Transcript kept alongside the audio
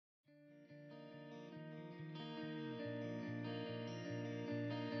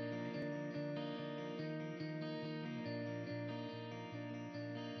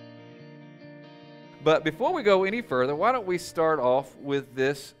But before we go any further, why don't we start off with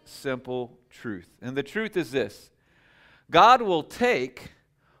this simple truth? And the truth is this: God will take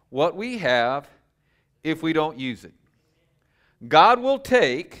what we have if we don't use it. God will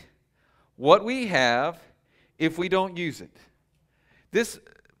take what we have if we don't use it. This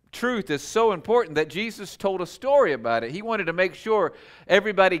truth is so important that Jesus told a story about it. He wanted to make sure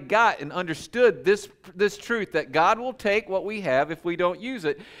everybody got and understood this truth, that God will take what we have if we don't use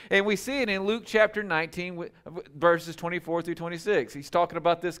it. And we see it in Luke chapter 19, verses 24 through 26. He's talking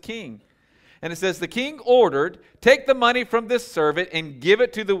about this king. And it says, the king ordered, take the money from this servant and give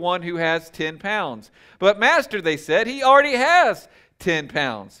it to the one who has 10 pounds. But master, they said, he already has 10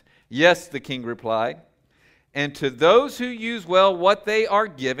 pounds. Yes, the king replied. And to those who use well what they are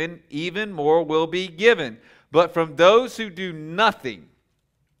given, even more will be given. But from those who do nothing,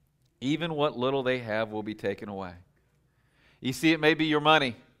 even what little they have will be taken away. You see, it may be your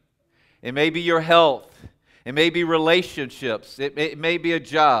money. It may be your health. It may be relationships. It may be a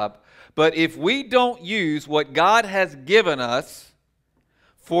job. But if we don't use what God has given us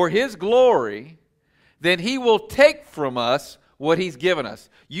for His glory, then He will take from us what He's given us.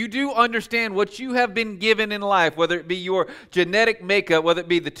 You do understand what you have been given in life, whether it be your genetic makeup, whether it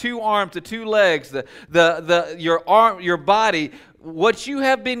be the 2 arms, the 2 legs, your body, what you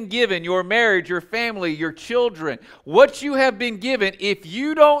have been given, your marriage, your family, your children, what you have been given, if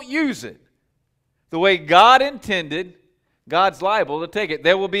you don't use it the way God intended, God's liable to take it.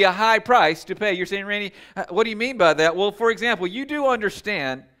 There will be a high price to pay. You're saying, Randy, what do you mean by that? Well, for example, you do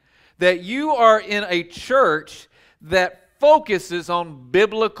understand that you are in a church that focuses on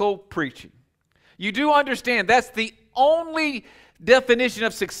biblical preaching. You do understand that's the only definition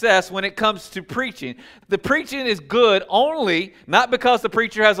of success when it comes to preaching. The preaching is good only, not because the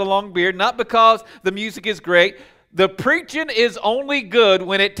preacher has a long beard, not because the music is great. The preaching is only good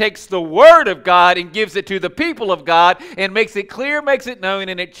when it takes the Word of God and gives it to the people of God and makes it clear, makes it known,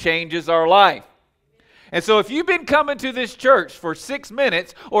 and it changes our life. And so if you've been coming to this church for 6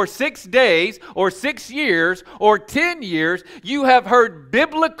 minutes or 6 days or 6 years or 10 years, you have heard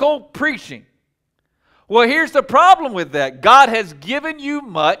biblical preaching. Well, here's the problem with that. God has given you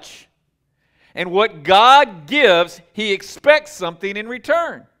much, and what God gives, He expects something in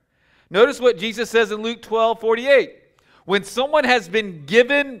return. Notice what Jesus says in Luke 12:48. When someone has been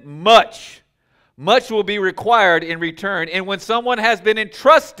given much, much will be required in return. And when someone has been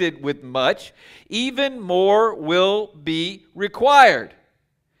entrusted with much, even more will be required.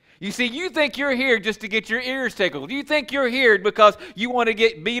 You see, you think you're here just to get your ears tickled. You think you're here because you want to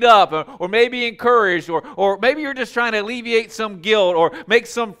get beat up or maybe encouraged or maybe you're just trying to alleviate some guilt or make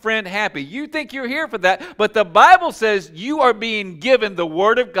some friend happy. You think you're here for that, but the Bible says you are being given the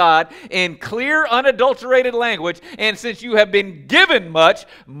Word of God in clear, unadulterated language, and since you have been given much,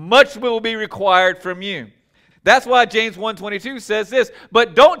 much will be required from you. That's why James 1:22 says this,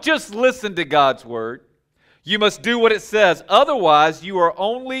 but don't just listen to God's Word. You must do what it says. Otherwise, you are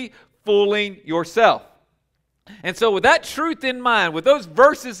only fooling yourself. And so with that truth in mind, with those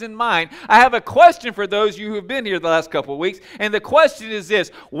verses in mind, I have a question for those of you who have been here the last couple of weeks. And the question is this: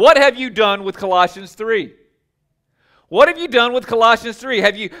 what have you done with Colossians 3? What have you done with Colossians 3?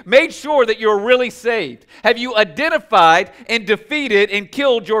 Have you made sure that you're really saved? Have you identified and defeated and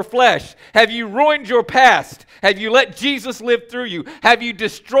killed your flesh? Have you ruined your past? Have you let Jesus live through you? Have you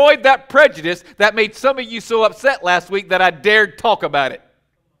destroyed that prejudice that made some of you so upset last week that I dared talk about it?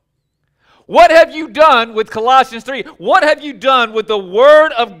 What have you done with Colossians 3? What have you done with the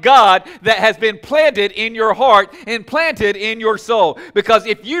Word of God that has been planted in your heart and planted in your soul? Because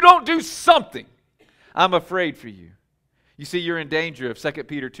if you don't do something, I'm afraid for you. You see, you're in danger of 2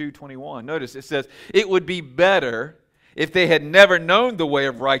 Peter 2:21. Notice it says, it would be better if they had never known the way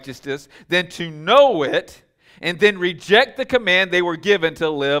of righteousness than to know it and then reject the command they were given to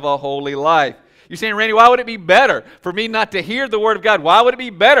live a holy life. You're saying, Randy, why would it be better for me not to hear the Word of God? Why would it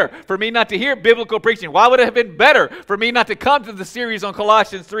be better for me not to hear biblical preaching? Why would it have been better for me not to come to the series on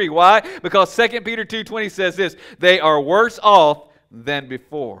Colossians 3? Why? Because 2 Peter 2:20 says this, they are worse off than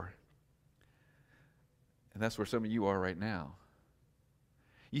before. And that's where some of you are right now.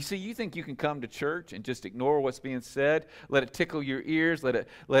 You see, you think you can come to church and just ignore what's being said, let it tickle your ears, let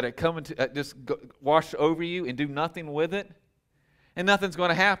it come into wash over you and do nothing with it, and nothing's going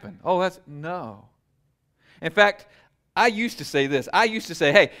to happen. No. In fact, I used to say this. I used to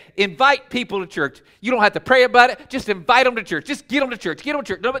say, hey, invite people to church. You don't have to pray about it. Just invite them to church. Just get them to church. Get them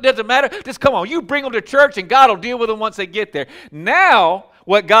to church. No, it doesn't matter. Just come on. You bring them to church, and God will deal with them once they get there. Now,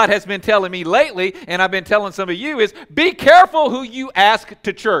 what God has been telling me lately, and I've been telling some of you, is be careful who you ask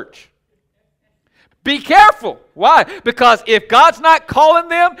to church. Be careful. Why? Because if God's not calling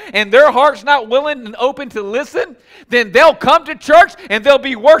them and their heart's not willing and open to listen, then they'll come to church and they'll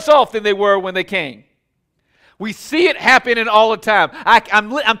be worse off than they were when they came. We see it happening all the time.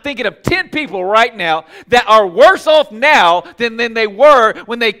 I'm thinking of 10 people right now that are worse off now than they were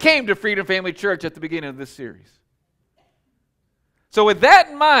when they came to Freedom Family Church at the beginning of this series. So with that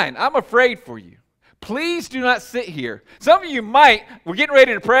in mind, I'm afraid for you. Please do not sit here. Some of you might, we're getting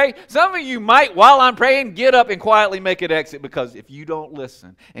ready to pray, some of you might, while I'm praying, get up and quietly make an exit, because if you don't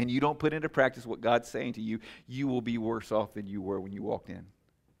listen and you don't put into practice what God's saying to you, you will be worse off than you were when you walked in.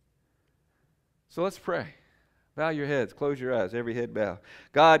 So let's pray. Bow your heads, close your eyes, every head bow.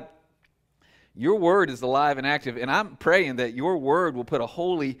 God, your word is alive and active, and I'm praying that your word will put a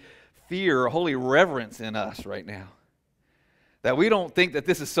holy fear, a holy reverence in us right now. That we don't think that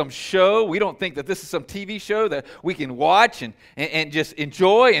this is some show. We don't think that this is some TV show that we can watch and just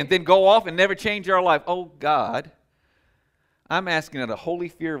enjoy and then go off and never change our life. Oh, God, I'm asking that a holy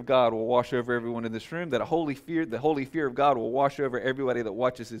fear of God will wash over everyone in this room, that the holy fear of God will wash over everybody that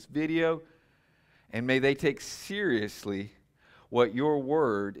watches this video, and may they take seriously what your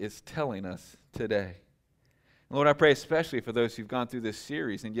word is telling us today. Lord, I pray especially for those who've gone through this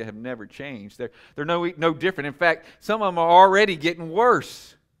series and yet have never changed. They're no different. In fact, some of them are already getting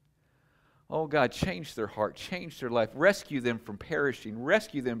worse. Oh, God, change their heart, change their life. Rescue them from perishing.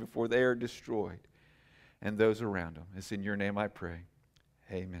 Rescue them before they are destroyed. And those around them. It's in your name I pray.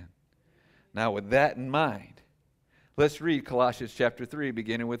 Amen. Now, with that in mind, let's read Colossians chapter 3,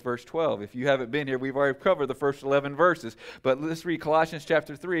 beginning with verse 12. If you haven't been here, we've already covered the first 11 verses. But let's read Colossians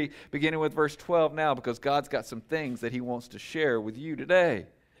chapter 3, beginning with verse 12 now, because God's got some things that he wants to share with you today.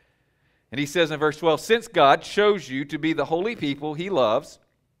 And he says in verse 12, since God chose you to be the holy people he loves,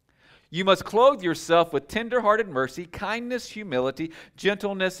 you must clothe yourself with tender-hearted mercy, kindness, humility,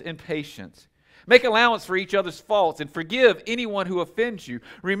 gentleness, and patience. Make allowance for each other's faults and forgive anyone who offends you.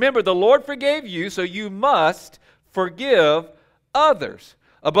 Remember, the Lord forgave you, so you must forgive others.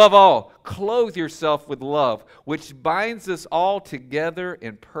 Above all, clothe yourself with love, which binds us all together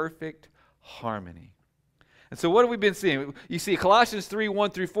in perfect harmony. And so what have we been seeing? You see, Colossians 3,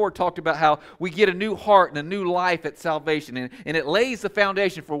 1 through 4 talked about how we get a new heart and a new life at salvation. And it lays the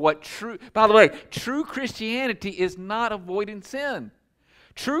foundation for what by the way, true Christianity is not avoiding sin.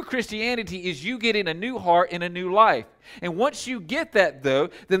 True Christianity is you getting a new heart and a new life. And once you get that, though,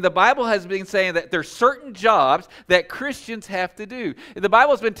 then the Bible has been saying that there's certain jobs that Christians have to do. The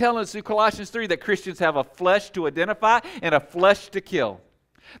Bible has been telling us through Colossians 3 that Christians have a flesh to identify and a flesh to kill.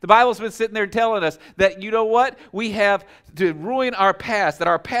 The Bible's been sitting there telling us that, you know what? We have to ruin our past, that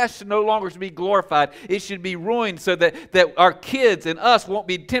our past should no longer be glorified. It should be ruined so that our kids and us won't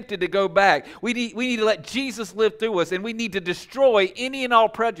be tempted to go back. We need to let Jesus live through us, and we need to destroy any and all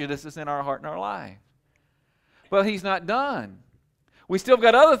prejudices in our heart and our life. Well, he's not done. We still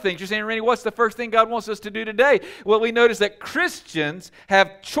got other things. You're saying, Randy, what's the first thing God wants us to do today? Well, we notice that Christians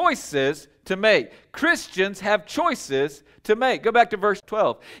have choices to make. Christians have choices to make. Go back to verse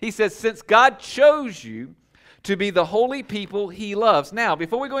 12. He says, since God chose you to be the holy people he loves. Now,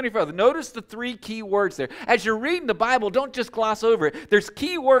 before we go any further, notice the three key words there. As you're reading the Bible, don't just gloss over it. There's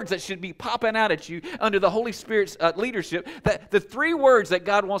key words that should be popping out at you under the Holy Spirit's leadership. The three words that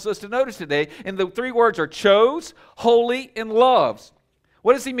God wants us to notice today, and the three words are chose, holy, and loves.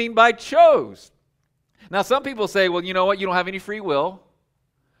 What does he mean by chose? Now, some people say, well, you know what? You don't have any free will.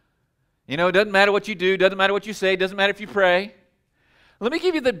 You know, it doesn't matter what you do, doesn't matter what you say, doesn't matter if you pray. Let me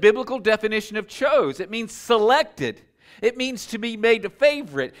give you the biblical definition of chose. It means selected. It means to be made a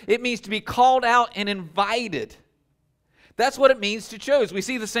favorite. It means to be called out and invited. That's what it means to chose. We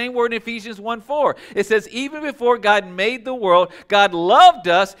see the same word in Ephesians 1:4. It says, even before God made the world, God loved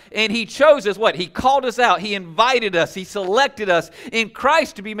us and he chose us. What? He called us out. He invited us. He selected us in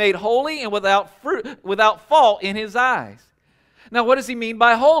Christ to be made holy and without fault in his eyes. Now, what does he mean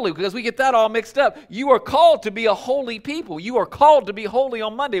by holy? Because we get that all mixed up. You are called to be a holy people. You are called to be holy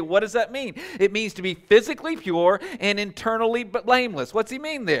on Monday. What does that mean? It means to be physically pure and internally blameless. What's he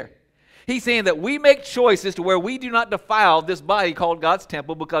mean there? He's saying that we make choices to where we do not defile this body called God's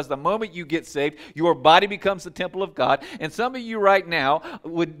temple, because the moment you get saved, your body becomes the temple of God. And some of you right now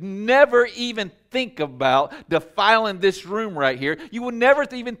would never even think about defiling this room right here. You would never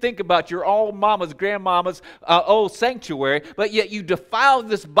even think about your old mama's, grandmama's old sanctuary, but yet you defile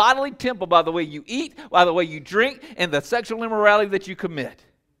this bodily temple by the way you eat, by the way you drink, and the sexual immorality that you commit.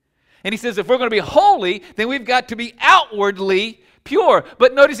 And he says if we're going to be holy, then we've got to be outwardly pure.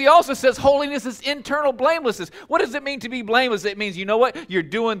 But notice he also says holiness is internal blamelessness. What does it mean to be blameless? It means, you know what? You're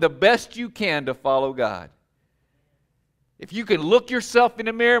doing the best you can to follow God. If you can look yourself in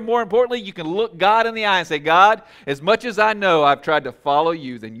the mirror, more importantly, you can look God in the eye and say, God, as much as I know I've tried to follow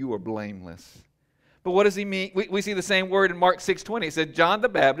you, then you are blameless. But what does he mean? We see the same word in Mark 6:20. It said, John the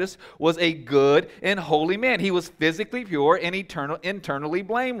Baptist was a good and holy man. He was physically pure and internally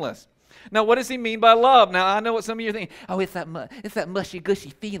blameless. Now, what does he mean by love? Now, I know what some of you are thinking. Oh, it's that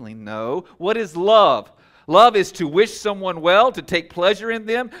mushy-gushy feeling. No. What is love? Love is to wish someone well, to take pleasure in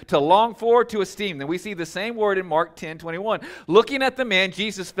them, to long for, to esteem them. We see the same word in Mark 10:21. Looking at the man,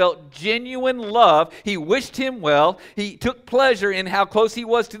 Jesus felt genuine love. He wished him well. He took pleasure in how close he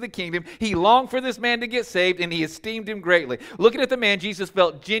was to the kingdom. He longed for this man to get saved, and he esteemed him greatly. Looking at the man, Jesus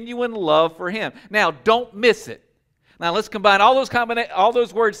felt genuine love for him. Now, don't miss it. Now let's combine all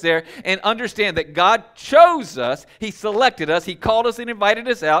those words there and understand that God chose us. He selected us. He called us and invited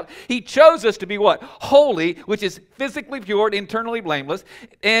us out. He chose us to be what? Holy, which is physically pure, internally blameless,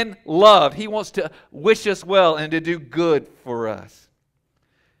 and loved. He wants to wish us well and to do good for us.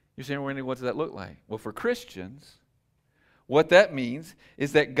 You're saying, Randy, what does that look like? Well, for Christians, what that means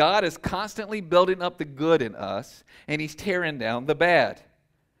is that God is constantly building up the good in us, and He's tearing down the bad.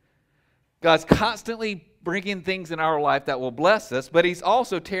 God's constantly bringing things in our life that will bless us, but He's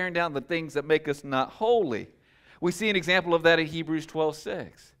also tearing down the things that make us not holy. We see an example of that in Hebrews 12:6.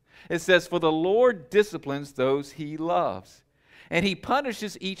 It says, for the Lord disciplines those He loves, and He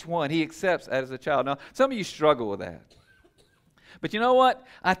punishes each one He accepts as a child. Now, some of you struggle with that. But you know what?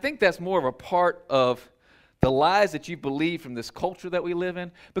 I think that's more of a part of the lies that you believe from this culture that we live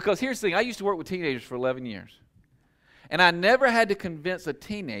in. Because here's the thing. I used to work with teenagers for 11 years. And I never had to convince a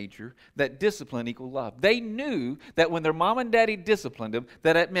teenager that discipline equaled love. They knew that when their mom and daddy disciplined them,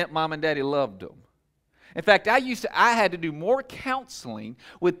 that it meant mom and daddy loved them. In fact, I had to do more counseling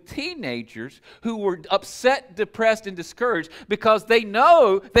with teenagers who were upset, depressed, and discouraged because they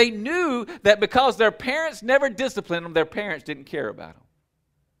knew that because their parents never disciplined them, their parents didn't care about them.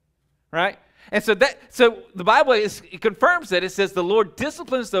 Right? And so the Bible it confirms that. It says the Lord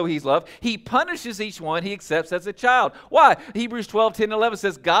disciplines those He's loved. He punishes each one He accepts as a child. Why? Hebrews 12:10-11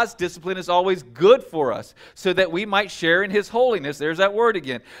 says God's discipline is always good for us so that we might share in His holiness. There's that word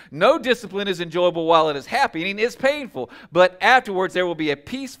again. No discipline is enjoyable while it is happening. It's painful. But afterwards there will be a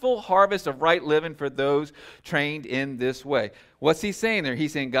peaceful harvest of right living for those trained in this way. What's he saying there?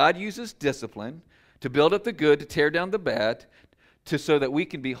 He's saying God uses discipline to build up the good, to tear down the bad, so that we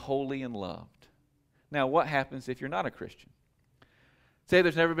can be holy and loved. Now, what happens if you're not a Christian? Say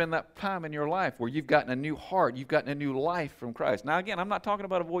there's never been that time in your life where you've gotten a new heart, you've gotten a new life from Christ. Now, again, I'm not talking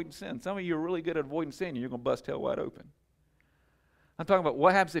about avoiding sin. Some of you are really good at avoiding sin, and you're going to bust hell wide open. I'm talking about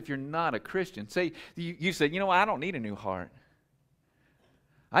what happens if you're not a Christian. Say you say, I don't need a new heart.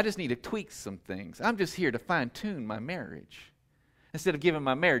 I just need to tweak some things. I'm just here to fine-tune my marriage instead of giving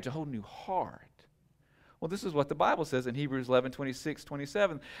my marriage a whole new heart. Well, this is what the Bible says in Hebrews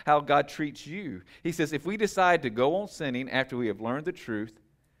 11:26-27, how God treats you. He says, if we decide to go on sinning after we have learned the truth,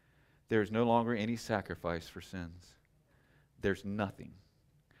 there is no longer any sacrifice for sins. There's nothing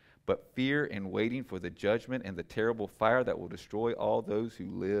but fear and waiting for the judgment and the terrible fire that will destroy all those who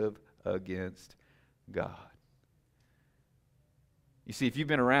live against God. You see, if you've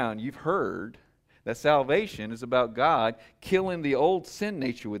been around, you've heard that salvation is about God killing the old sin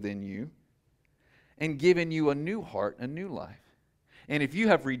nature within you and giving you a new heart, a new life. And if you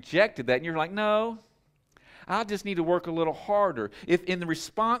have rejected that and you're like, no, I just need to work a little harder. If in the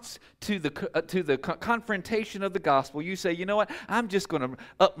response to the confrontation of the gospel, you say, you know what, I'm just going to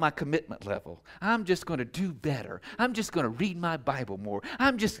up my commitment level. I'm just going to do better. I'm just going to read my Bible more.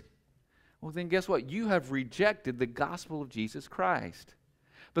 Well, then guess what? You have rejected the gospel of Jesus Christ.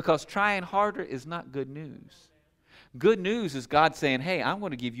 Because trying harder is not good news. Good news is God saying, hey, I'm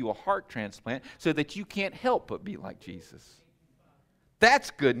going to give you a heart transplant so that you can't help but be like Jesus.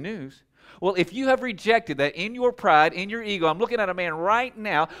 That's good news. Well, if you have rejected that in your pride, in your ego, I'm looking at a man right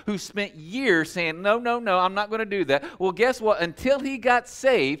now who spent years saying, no, I'm not going to do that. Well, guess what? Until he got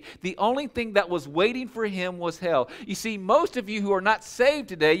saved, the only thing that was waiting for him was hell. You see, most of you who are not saved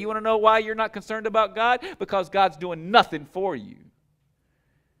today, you want to know why you're not concerned about God? Because God's doing nothing for you.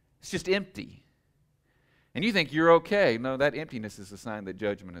 It's just empty. And you think you're okay. No, that emptiness is a sign that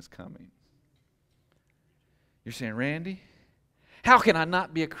judgment is coming. You're saying, Randy, how can I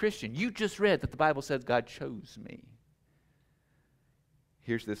not be a Christian? You just read that the Bible says God chose me.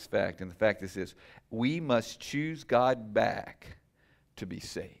 Here's this fact, and the fact is this. We must choose God back to be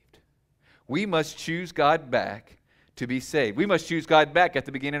saved. We must choose God back to be saved. We must choose God back at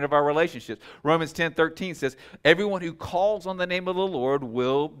the beginning of our relationships. Romans 10:13 says, everyone who calls on the name of the Lord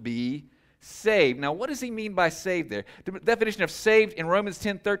will be saved. Now, what does he mean by saved there? The definition of saved in Romans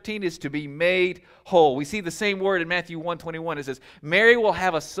 10:13 is to be made whole. We see the same word in Matthew 1:21. It says, Mary will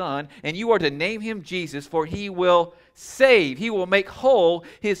have a son, and you are to name him Jesus, for he will save. He will make whole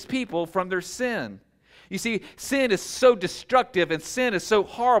his people from their sin. You see, sin is so destructive and sin is so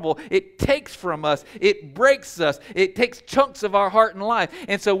horrible. It takes from us. It breaks us. It takes chunks of our heart and life.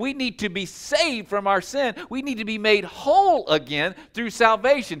 And so we need to be saved from our sin. We need to be made whole again through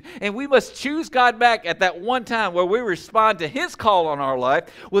salvation. And we must choose God back at that one time where we respond to his call on our life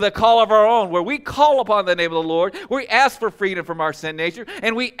with a call of our own, where we call upon the name of the Lord, we ask for freedom from our sin nature,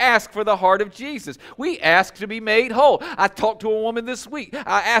 and we ask for the heart of Jesus. We ask to be made whole. I talked to a woman this week.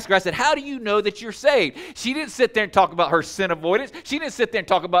 I asked her, I said, how do you know that you're saved? She didn't sit there and talk about her sin avoidance. She didn't sit there and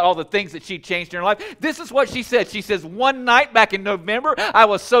talk about all the things that she changed in her life. This is what she said. She says, one night back in November, I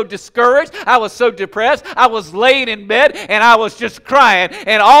was so discouraged. I was so depressed. I was laying in bed and I was just crying.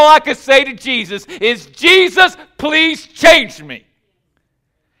 And all I could say to Jesus is, Jesus, please change me.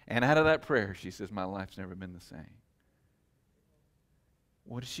 And out of that prayer, she says, my life's never been the same.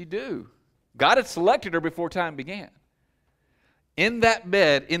 What did she do? God had selected her before time began. In that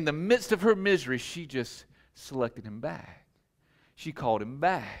bed, in the midst of her misery, she just selected him back. She called him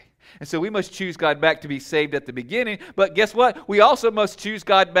back. And so we must choose God back to be saved at the beginning. But guess what? We also must choose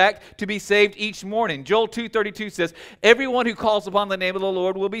God back to be saved each morning. Joel 2:32 says, everyone who calls upon the name of the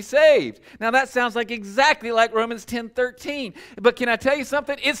Lord will be saved. Now that sounds like exactly like Romans 10:13. But can I tell you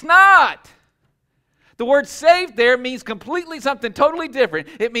something? It's not. The word saved there means completely something totally different.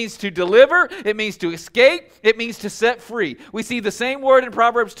 It means to deliver. It means to escape. It means to set free. We see the same word in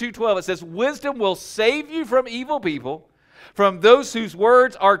Proverbs 2:12. It says, wisdom will save you from evil people, from those whose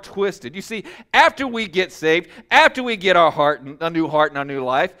words are twisted. You see, after we get saved, after we get a new heart and a new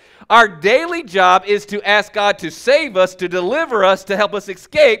life, our daily job is to ask God to save us, to deliver us, to help us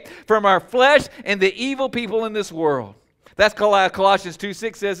escape from our flesh and the evil people in this world. That's Colossians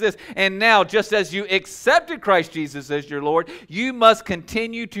 2:6 says this, and now, just as you accepted Christ Jesus as your Lord, you must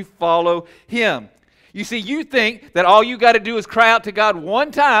continue to follow him. You see, you think that all you got to do is cry out to God one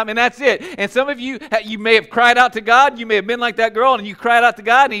time, and that's it. And some of you may have cried out to God. You may have been like that girl, and you cried out to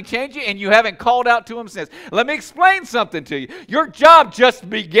God, and he changed you, and you haven't called out to him since. Let me explain something to you. Your job just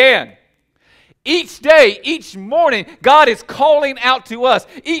began. Each day, each morning, God is calling out to us.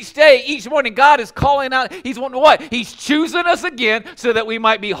 Each day, each morning, God is calling out. He's wanting what? He's choosing us again so that we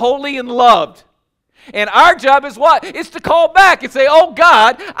might be holy and loved. And our job is what? It's to call back and say, oh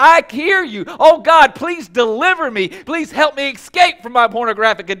God, I hear you. Oh God, please deliver me. Please help me escape from my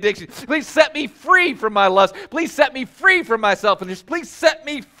pornographic addiction. Please set me free from my lust. Please set me free from my selfishness. Please set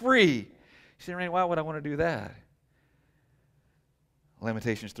me free. You say, Randy, why would I want to do that?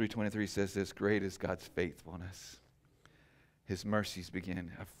 Lamentations 3:23 says this, great is God's faithfulness. His mercies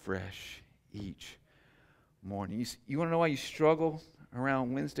begin afresh each morning. You want to know why you struggle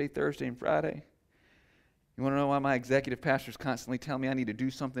around Wednesday, Thursday, and Friday? You want to know why my executive pastors constantly tell me I need to do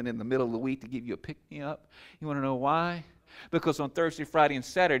something in the middle of the week to give you a pick-me-up? You want to know why? Because on Thursday, Friday, and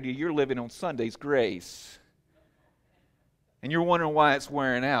Saturday, you're living on Sunday's grace. And you're wondering why it's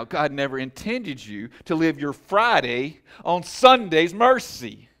wearing out. God never intended you to live your Friday on Sunday's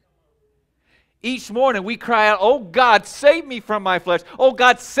mercy. Each morning we cry out, oh God, save me from my flesh. Oh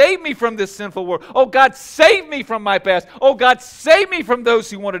God, save me from this sinful world. Oh God, save me from my past. Oh God, save me from those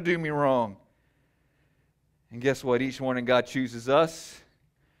who want to do me wrong. And guess what? Each morning God chooses us.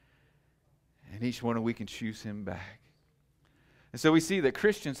 And each morning we can choose him back. And so we see that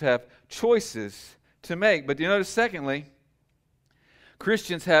Christians have choices to make. But you notice, secondly,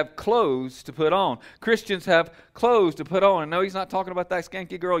 Christians have clothes to put on. Christians have clothes to put on. And no, he's not talking about that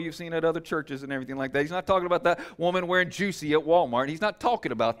skanky girl you've seen at other churches and everything like that. He's not talking about that woman wearing Juicy at Walmart. He's not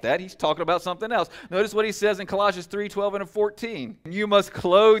talking about that. He's talking about something else. Notice what he says in Colossians 3:12 and 14. You must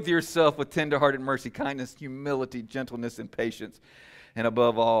clothe yourself with tenderhearted mercy, kindness, humility, gentleness, and patience. And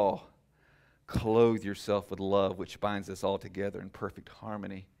above all, clothe yourself with love, which binds us all together in perfect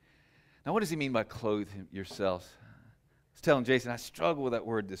harmony. Now, what does he mean by clothe yourselves? I was telling Jason, I struggle with that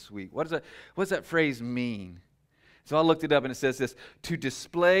word this week. What does that phrase mean? So I looked it up, and it says this, to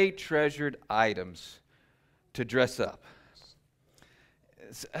display treasured items, to dress up.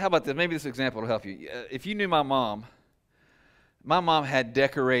 How about this? Maybe this example will help you. If you knew my mom had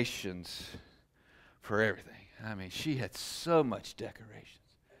decorations for everything. I mean, she had so much decorations.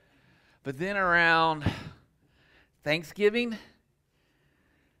 But then around Thanksgiving,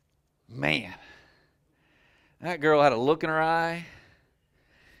 man, that girl had a look in her eye,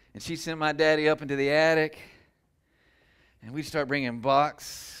 and she sent my daddy up into the attic, and we'd start bringing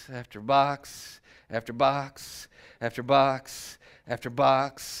box after box after box after box after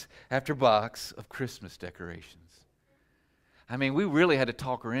box after box of Christmas decorations. I mean, we really had to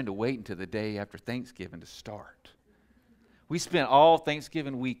talk her into waiting until the day after Thanksgiving to start. We spent all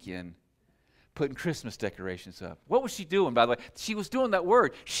Thanksgiving weekend putting Christmas decorations up. What was she doing, by the way? She was doing that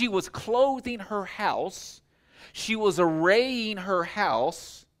word. She was clothing her house. She was arraying her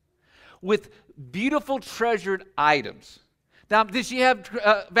house with beautiful, treasured items. Now, did she have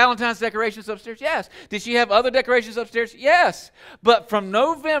Valentine's decorations upstairs? Yes. Did she have other decorations upstairs? Yes. But from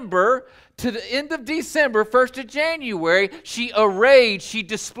November to the end of December, 1st of January, she arrayed, she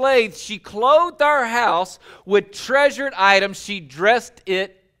displayed, she clothed our house with treasured items. She dressed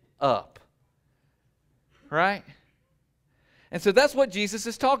it up. Right? And so that's what Jesus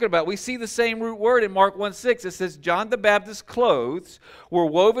is talking about. We see the same root word in Mark 1:6. It says, John the Baptist's clothes were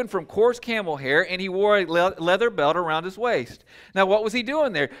woven from coarse camel hair, and he wore a leather belt around his waist. Now, what was he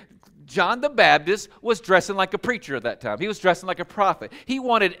doing there? John the Baptist was dressing like a preacher at that time. He was dressing like a prophet. He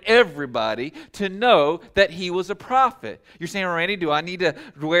wanted everybody to know that he was a prophet. You're saying, Randy, do I need to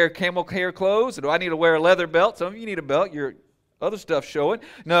wear camel hair clothes? Or do I need to wear a leather belt? Some of you need a belt. You're other stuff showing.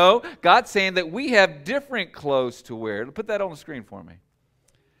 No, God's saying that we have different clothes to wear. Put that on the screen for me.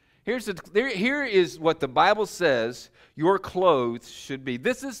 Here is what the Bible says your clothes should be.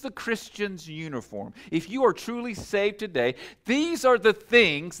 This is the Christian's uniform. If you are truly saved today, these are the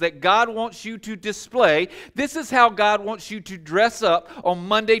things that God wants you to display. This is how God wants you to dress up on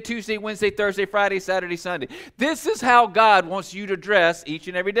Monday, Tuesday, Wednesday, Thursday, Friday, Saturday, Sunday. This is how God wants you to dress each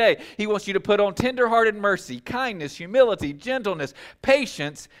and every day. He wants you to put on tender-hearted mercy, kindness, humility, gentleness,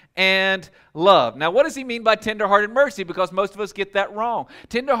 patience, and love. Now, what does he mean by tender-hearted mercy? Because most of us get that wrong.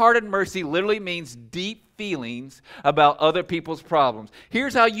 Tender-hearted mercy literally means deep feelings about other people's problems.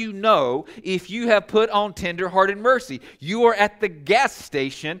 Here's how you know if you have put on tender-hearted mercy. You are at the gas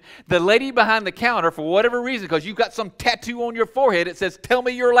station. The lady behind the counter, for whatever reason, because you've got some tattoo on your forehead that says, tell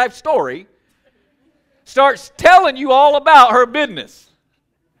me your life story, starts telling you all about her business.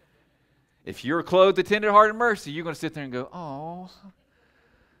 If you're clothed with tender-hearted mercy, you're going to sit there and go, oh,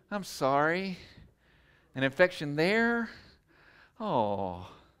 I'm sorry. An infection there? Oh,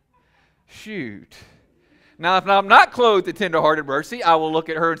 shoot. Now, if I'm not clothed with tender-hearted mercy, I will look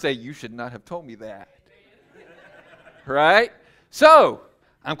at her and say, you should not have told me that. Right? So,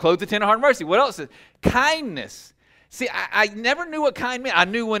 I'm clothed with tender-hearted mercy. What else? Kindness. See, I never knew what kind meant. I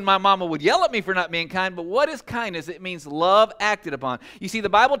knew when my mama would yell at me for not being kind, but what is kindness? It means love acted upon. You see, the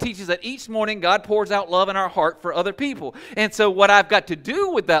Bible teaches that each morning God pours out love in our heart for other people. And so what I've got to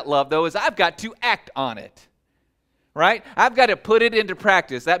do with that love, though, is I've got to act on it. Right? I've got to put it into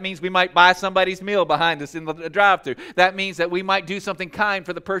practice. That means we might buy somebody's meal behind us in the drive-thru. That means that we might do something kind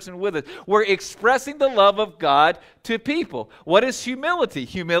for the person with us. We're expressing the love of God to people. What is humility?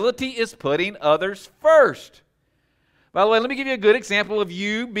 Humility is putting others first. By the way, let me give you a good example of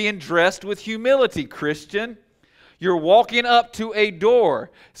you being dressed with humility, Christian. You're walking up to a door.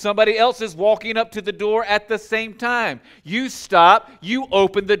 Somebody else is walking up to the door at the same time. You stop, you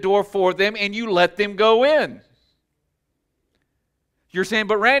open the door for them, and you let them go in. You're saying,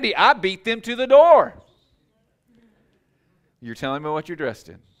 but Randy, I beat them to the door. You're telling me what you're dressed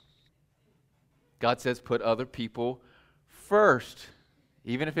in. God says put other people first,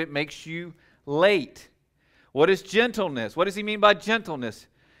 even if it makes you late. What is gentleness? What does he mean by gentleness?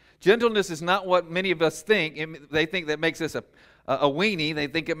 Gentleness is not what many of us think. They think that makes us a weenie. They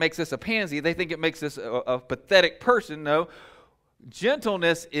think it makes us a pansy. They think it makes us a pathetic person. No.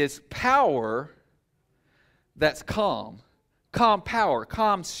 Gentleness is power that's calm. Calm power,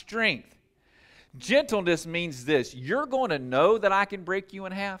 calm strength. Gentleness means this. You're going to know that I can break you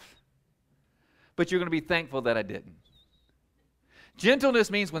in half, but you're going to be thankful that I didn't.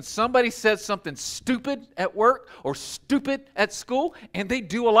 Gentleness means when somebody says something stupid at work or stupid at school, and they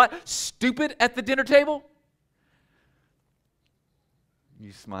do a lot stupid at the dinner table,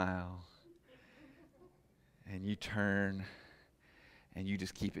 you smile and you turn and you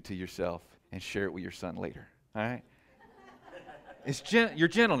just keep it to yourself and share it with your son later. All right? It's your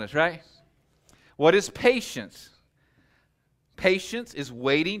gentleness, right? What is patience? Patience is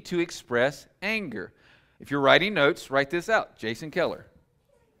waiting to express anger. If you're writing notes, write this out. Jason Keller.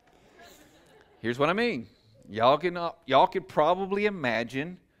 Here's what I mean. Y'all can probably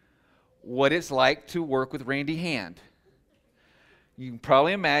imagine what it's like to work with Randy Hand. You can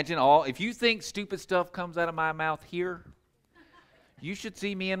probably imagine if you think stupid stuff comes out of my mouth here, you should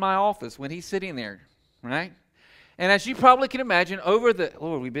see me in my office when he's sitting there, right? And as you probably can imagine,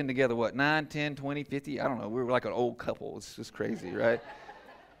 Lord, we've been together, 9, 10, 20, 50, I don't know. We're like an old couple. It's just crazy, right?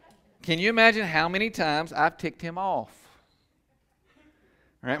 Can you imagine how many times I've ticked him off?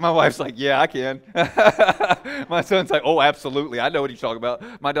 Right? My wife's like, yeah, I can. My son's like, oh, absolutely. I know what he's talking about.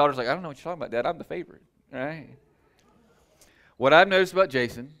 My daughter's like, I don't know what you're talking about, Dad. I'm the favorite. Right? What I've noticed about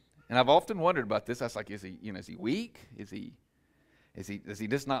Jason, and I've often wondered about this, I was like, is he weak? Does he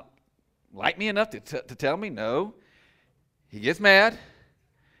just not like me enough to tell me? No. He gets mad.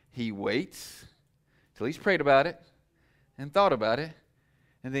 He waits till he's prayed about it and thought about it,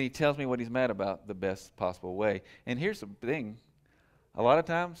 and then he tells me what he's mad about the best possible way. And here's the thing. A lot of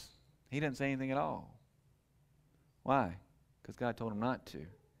times, he didn't say anything at all. Why? Because God told him not to.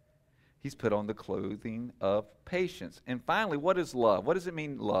 He's put on the clothing of patience. And finally, what is love? What does it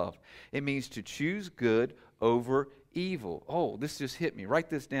mean, love? It means to choose good over evil. Oh, this just hit me. Write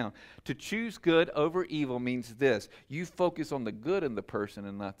this down. To choose good over evil means this. You focus on the good in the person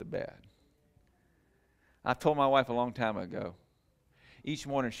and not the bad. I told my wife a long time ago, each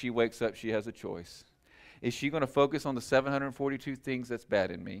morning she wakes up, she has a choice. Is she going to focus on the 742 things that's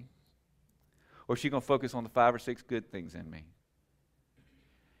bad in me? Or is she going to focus on the 5 or 6 good things in me?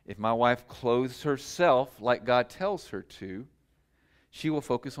 If my wife clothes herself like God tells her to, she will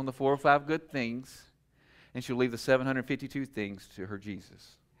focus on the 4 or 5 good things, and she'll leave the 752 things to her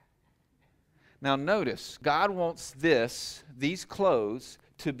Jesus. Now notice, God wants these clothes,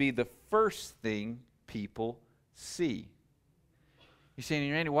 to be the first thing people see. You're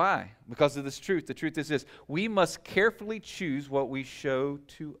saying, Randy, why? Because of this truth. The truth is this. We must carefully choose what we show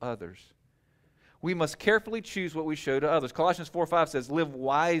to others. We must carefully choose what we show to others. Colossians 4:5 says, live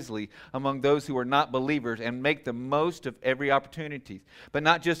wisely among those who are not believers and make the most of every opportunity. But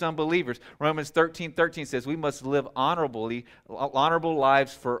not just unbelievers. Romans 13:13 says we must live honorable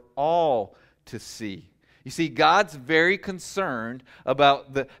lives for all to see. You see, God's very concerned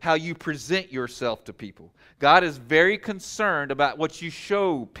about how you present yourself to people. God is very concerned about what you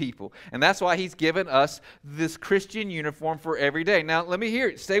show people. And that's why He's given us this Christian uniform for every day. Now, let me hear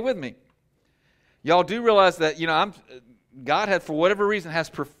it. Stay with me. Y'all do realize that, God has, for whatever reason, has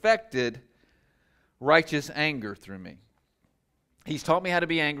perfected righteous anger through me. He's taught me how to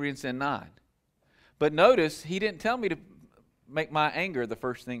be angry and sin not. But notice, He didn't tell me to make my anger the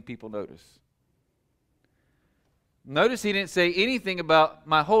first thing people notice. Notice He didn't say anything about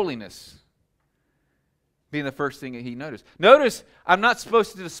my holiness being the first thing that He noticed. Notice I'm not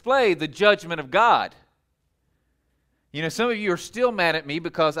supposed to display the judgment of God. Some of you are still mad at me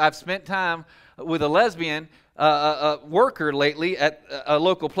because I've spent time with a lesbian worker lately at a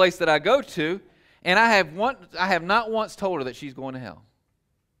local place that I go to, and I have not once told her that she's going to hell.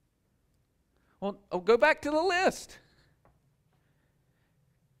 Well, go back to the list.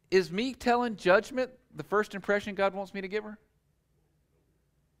 Is me telling judgment the first impression God wants me to give her?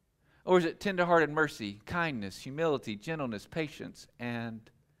 Or is it tenderhearted mercy, kindness, humility, gentleness, patience, and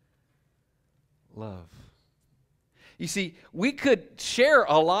love? You see, we could share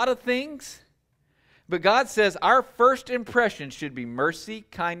a lot of things, but God says our first impression should be mercy,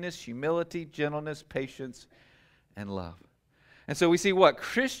 kindness, humility, gentleness, patience, and love. And so we see what?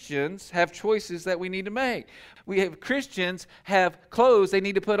 Christians have choices that we need to make. Christians have clothes they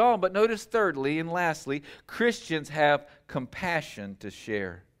need to put on. But notice thirdly and lastly, Christians have compassion to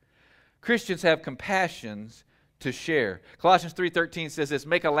share. Christians have compassions to share. Colossians 3:13 says this,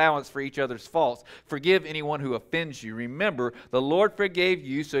 make allowance for each other's faults. Forgive anyone who offends you. Remember, the Lord forgave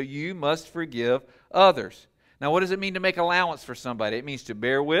you, so you must forgive others. Now, what does it mean to make allowance for somebody? It means to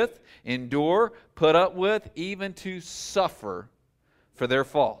bear with, endure, put up with, even to suffer for their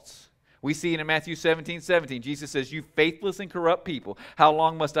faults. We see it in Matthew 17:17. Jesus says, you faithless and corrupt people, how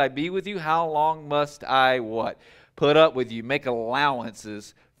long must I be with you? How long must I what? Put up with you, make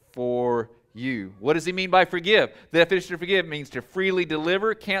allowances for you. What does He mean by forgive? The definition of forgive means to freely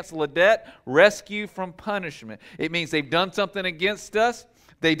deliver, cancel a debt, rescue from punishment. It means they've done something against us.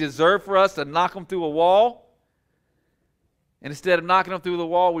 They deserve for us to knock them through a wall. And instead of knocking them through the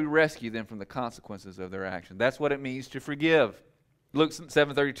wall, we rescue them from the consequences of their action. That's what it means to forgive. Luke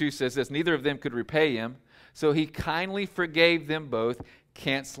 7:32 says this, neither of them could repay him, so He kindly forgave them both,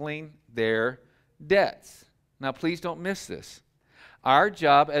 canceling their debts. Now, please don't miss this. Our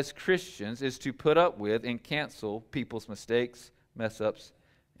job as Christians is to put up with and cancel people's mistakes, mess-ups,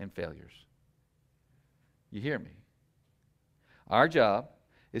 and failures. You hear me? Our job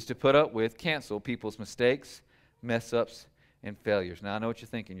is to put up with, cancel people's mistakes, mess-ups, and failures. Now, I know what you're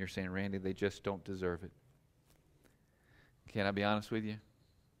thinking. You're saying, Randy, they just don't deserve it. Can I be honest with you?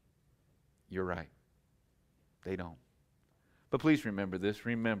 You're right. They don't. But please remember this.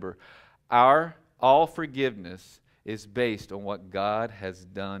 Remember, all forgiveness is based on what God has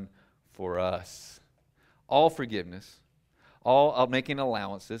done for us. All forgiveness, all of making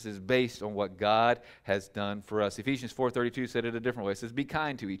allowances is based on what God has done for us. Ephesians 4:32 said it a different way. It says, be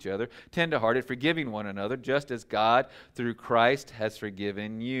kind to each other, tender-hearted, forgiving one another, just as God, through Christ, has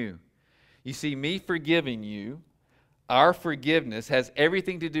forgiven you. You see, me forgiving you, our forgiveness has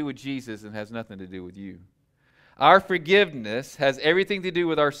everything to do with Jesus and has nothing to do with you. Our forgiveness has everything to do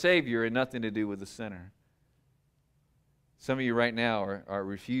with our Savior and nothing to do with the sinner. Some of you right now are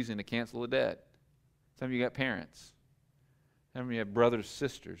refusing to cancel a debt. Some of you got parents. Some of you have brothers,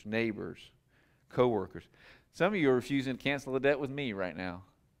 sisters, neighbors, co-workers. Some of you are refusing to cancel a debt with me right now.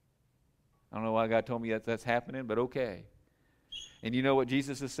 I don't know why God told me that's happening, but okay. And you know what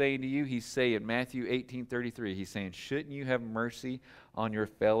Jesus is saying to you? He's saying, Matthew 18:33, he's saying, shouldn't you have mercy on your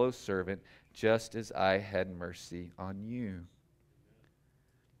fellow servant just as I had mercy on you?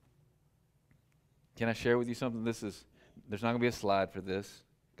 Can I share with you something? There's not going to be a slide for this.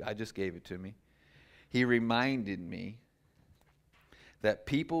 God just gave it to me. He reminded me that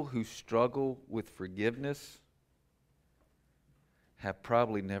people who struggle with forgiveness have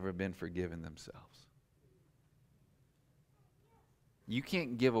probably never been forgiven themselves. You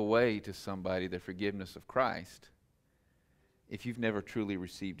can't give away to somebody the forgiveness of Christ if you've never truly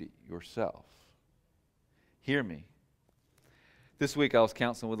received it yourself. Hear me. This week I was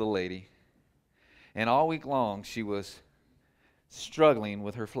counseling with a lady, and all week long she was struggling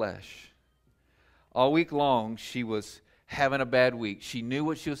with her flesh. All week long she was having a bad week. She knew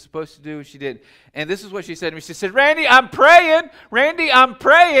what she was supposed to do and she did. And this is what she said to me. She said, Randy, I'm praying. Randy, I'm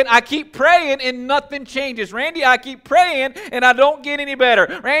praying. I keep praying and nothing changes. Randy, I keep praying and I don't get any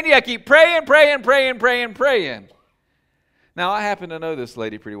better. Randy, I keep praying. Now, I happen to know this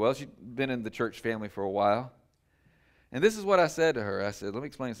lady pretty well. She's been in the church family for a while. And this is what I said to her. I said, let me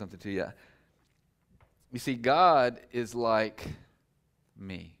explain something to you. You see, God is like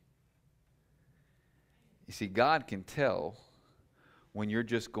me. You see, God can tell when you're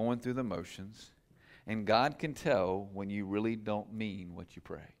just going through the motions, and God can tell when you really don't mean what you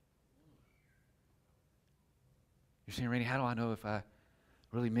pray. You're saying, Randy, how do I know if I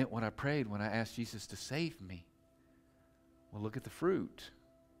really meant what I prayed when I asked Jesus to save me? Well, look at the fruit.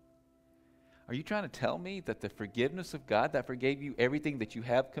 Are you trying to tell me that the forgiveness of God that forgave you everything that you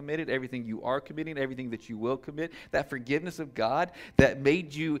have committed, everything you are committing, everything that you will commit, that forgiveness of God that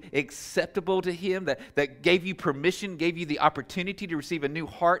made you acceptable to Him, that gave you permission, gave you the opportunity to receive a new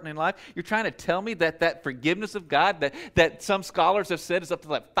heart in life, you're trying to tell me that forgiveness of God that some scholars have said is up to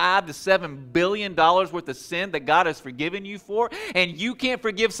like $5 to $7 billion worth of sin that God has forgiven you for, and you can't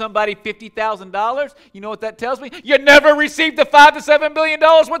forgive somebody $50,000? You know what that tells me? You never received the $5 to $7 billion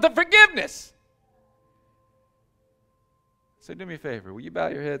worth of forgiveness. So do me a favor. Will you bow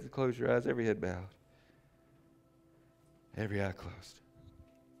your heads and close your eyes? Every head bowed. Every eye closed.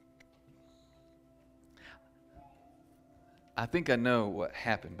 I think I know what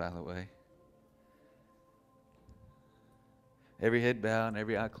happened, by the way. Every head bowed and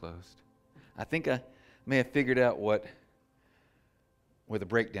every eye closed. I think I may have figured out where the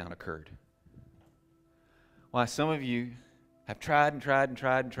breakdown occurred. Why some of you have tried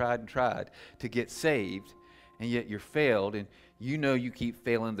to get saved, and yet you're failed, and you know you keep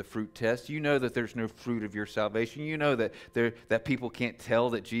failing the fruit test. You know that there's no fruit of your salvation. You know that people can't tell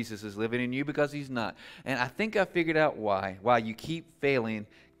that Jesus is living in you because He's not. And I think I figured out why you keep failing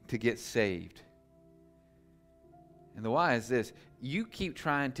to get saved. And the why is this. You keep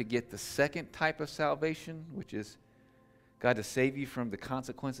trying to get the second type of salvation, which is God to save you from the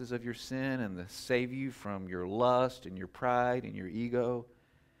consequences of your sin and to save you from your lust and your pride and your ego.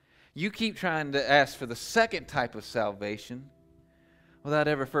 You keep trying to ask for the second type of salvation without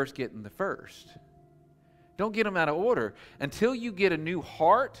ever first getting the first. Don't get them out of order. Until you get a new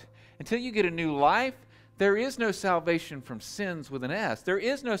heart, until you get a new life, there is no salvation from sins with an S. There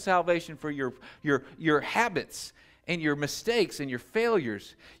is no salvation for your habits and your mistakes and your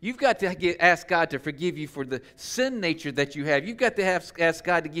failures. You've got to ask God to forgive you for the sin nature that you have. You've got to ask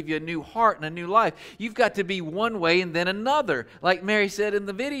God to give you a new heart and a new life. You've got to be one way and then another, like Mary said in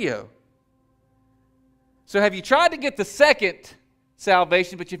the video. So have you tried to get the second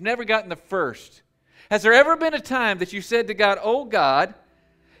salvation, but you've never gotten the first? Has there ever been a time that you said to God, oh God,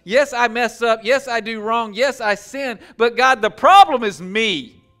 yes, I mess up. Yes, I do wrong. Yes, I sin. But God, the problem is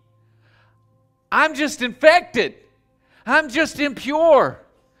me. I'm just infected. I'm just impure.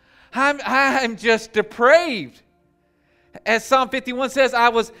 I'm just depraved. As Psalm 51 says, I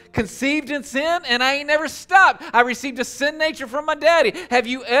was conceived in sin and I ain't never stopped. I received a sin nature from my daddy. Have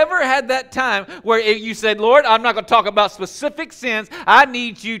you ever had that time where you said, Lord, I'm not going to talk about specific sins. I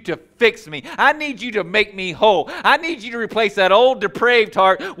need you to fix me. I need you to make me whole. I need you to replace that old depraved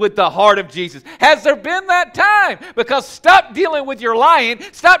heart with the heart of Jesus. Has there been that time? Because stop dealing with your lying.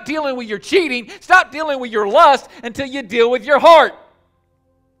 Stop dealing with your cheating. Stop dealing with your lust until you deal with your heart.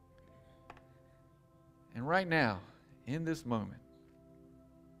 And right now, in this moment,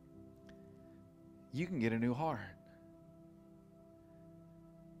 you can get a new heart.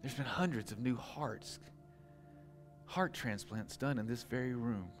 There's been hundreds of new heart transplants done in this very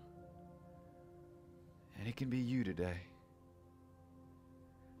room. And it can be you today.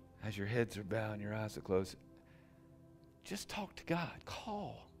 As your heads are bowed and your eyes are closed, just talk to God.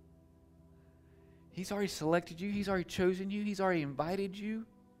 Call. He's already selected you. He's already chosen you. He's already invited you.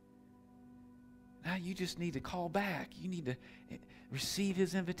 Now you just need to call back. You need to receive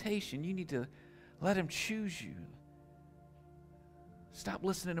His invitation. You need to let Him choose you. Stop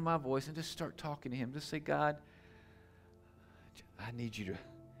listening to my voice and just start talking to Him. Just say, God, I need you to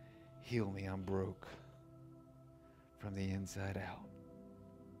heal me. I'm broke from the inside out.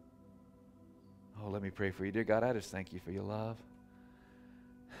 Oh, let me pray for you. Dear God, I just thank you for your love.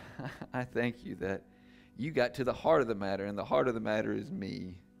 I thank you that you got to the heart of the matter, and the heart of the matter is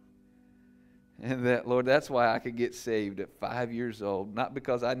me. And that, Lord, that's why I could get saved at 5 years old. Not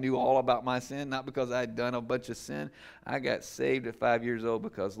because I knew all about my sin, not because I had done a bunch of sin. I got saved at 5 years old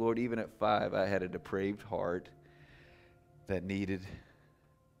because, Lord, even at 5, I had a depraved heart that needed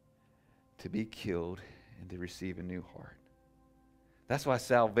to be killed and to receive a new heart. That's why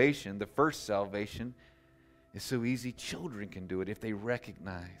salvation, the first salvation, is so easy. Children can do it if they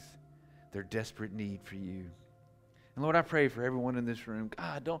recognize their desperate need for you. And Lord, I pray for everyone in this room.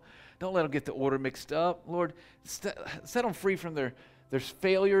 God, don't let them get the order mixed up. Lord, set them free from their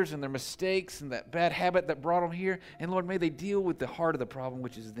failures and their mistakes and that bad habit that brought them here. And Lord, may they deal with the heart of the problem,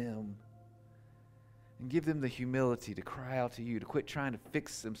 which is them. And give them the humility to cry out to you, to quit trying to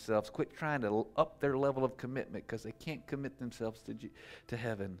fix themselves, quit trying to up their level of commitment because they can't commit themselves to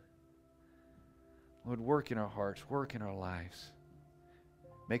heaven. Lord, work in our hearts, work in our lives.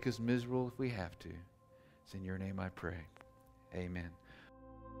 Make us miserable if we have to. It's in your name I pray. Amen.